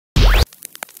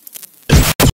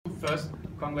First,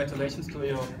 congratulations to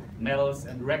your medals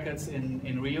and records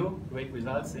in Rio, great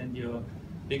results, and your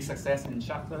big success in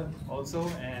Chartres also.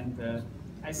 And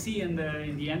I see in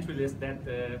the entry list that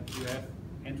you have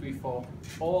entry for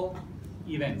all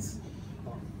events.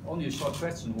 Only a short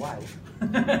question, why?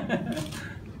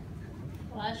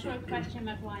 Well, a short question,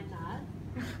 but why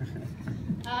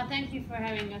not? Thank you for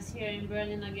having us here in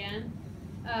Berlin again.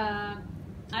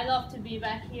 I love to be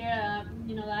back here.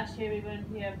 You know, last year we weren't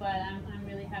here, but I'm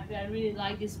really happy. I really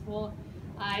like this pool.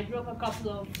 I broke a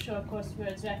couple of short course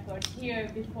world records here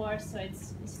before, so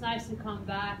it's nice to come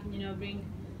back and, you know, bring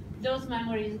those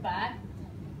memories back.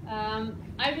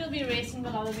 I will be racing a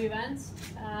lot of events,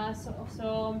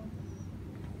 so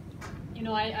you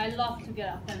know, I love to get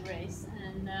up and race,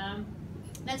 and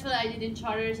that's what I did in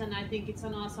Chartres, and I think it's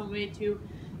an awesome way to,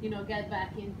 you know, get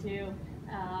back into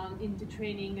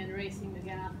training and racing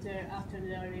again after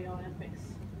the Rio Olympics.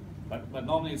 But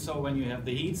normally, so when you have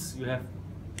the heats, you have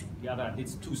the other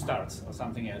athletes 2 starts or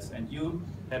something else, and you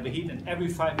have a heat, and every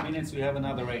 5 minutes you have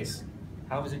another race.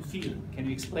 How does it feel? Can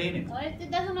you explain it? Well,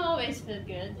 it doesn't always feel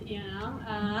good, you know.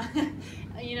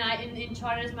 You know, in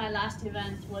Chartres, my last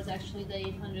event was actually the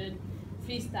 800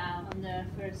 freestyle on the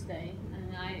first day,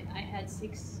 and I had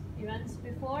 6 events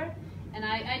before, and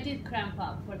I did cramp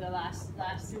up for the last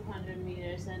 200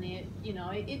 meters, and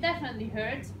it definitely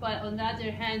hurts. But on the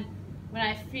other hand, when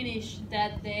I finish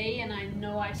that day and I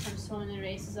know I swam so many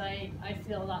races, I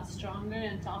feel a lot stronger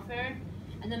and tougher.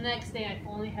 And the next day I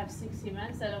only have 6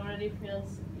 events, that already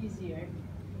feels easier.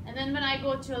 And then when I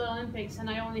go to the Olympics and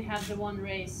I only have the 1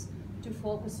 race to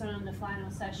focus on the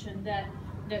final session, that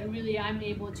really I'm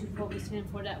able to focus in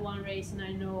for that 1 race, and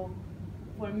I know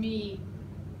for me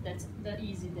that's the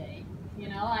easy day. You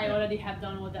know, I already have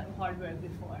done all that hard work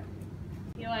before.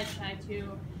 You know, I try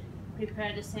to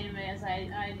prepare the same way as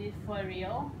I did for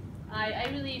Rio. I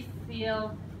really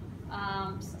feel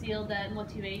still that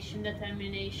motivation,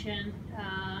 determination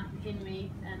in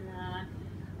me, and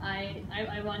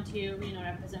I want to, you know,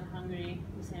 represent Hungary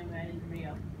the same way I did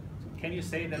Rio. Can you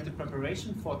say that the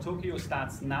preparation for Tokyo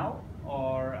starts now,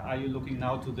 or are you looking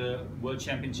now to the World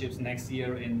Championships next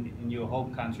year in your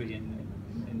home country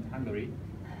in Hungary?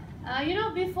 You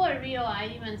know, before Rio,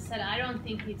 I even said I don't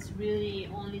think it's really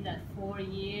only that 4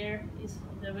 year is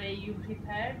the way you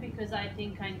prepare, because I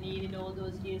think I needed all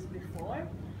those years before.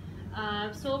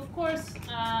 So of course,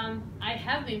 I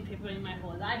have been preparing my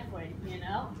whole life for it, you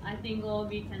know. I think all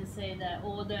we can say that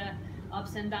all the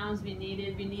ups and downs we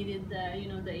needed the, you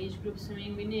know, the age group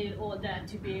swimming, we needed all that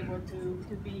to be able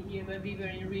to be here where we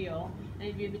were in Rio, and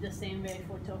it will be the same way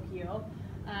for Tokyo.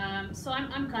 So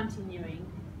I'm continuing.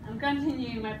 I'm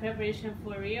continuing my preparation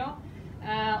for Rio.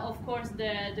 Of course,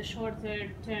 the shorter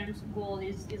term goal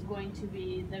is going to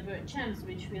be the World Champs,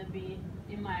 which will be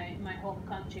in my home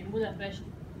country, in Budapest.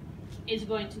 It's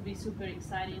going to be super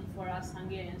exciting for us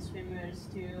Hungarian swimmers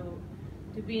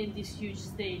to be in this huge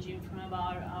stage in front of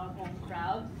our home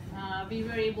crowd. We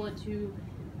were able to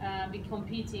be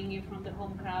competing in front of the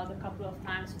home crowd a couple of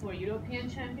times for European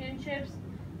Championships,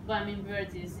 but I mean,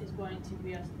 Worlds is going to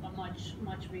be a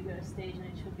much bigger stage, and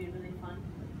it should be really fun.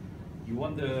 You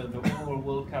won the overall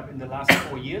World Cup in the last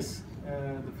 4 years,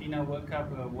 the FINA World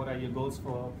Cup. What are your goals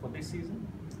for this season?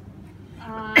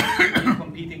 Are you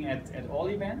competing at all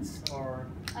events, or?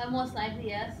 Most likely,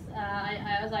 yes.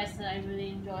 As I said, I really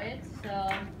enjoy it. So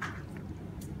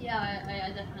yeah,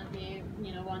 I definitely,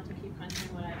 you know, want to keep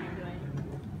continuing what I've been doing.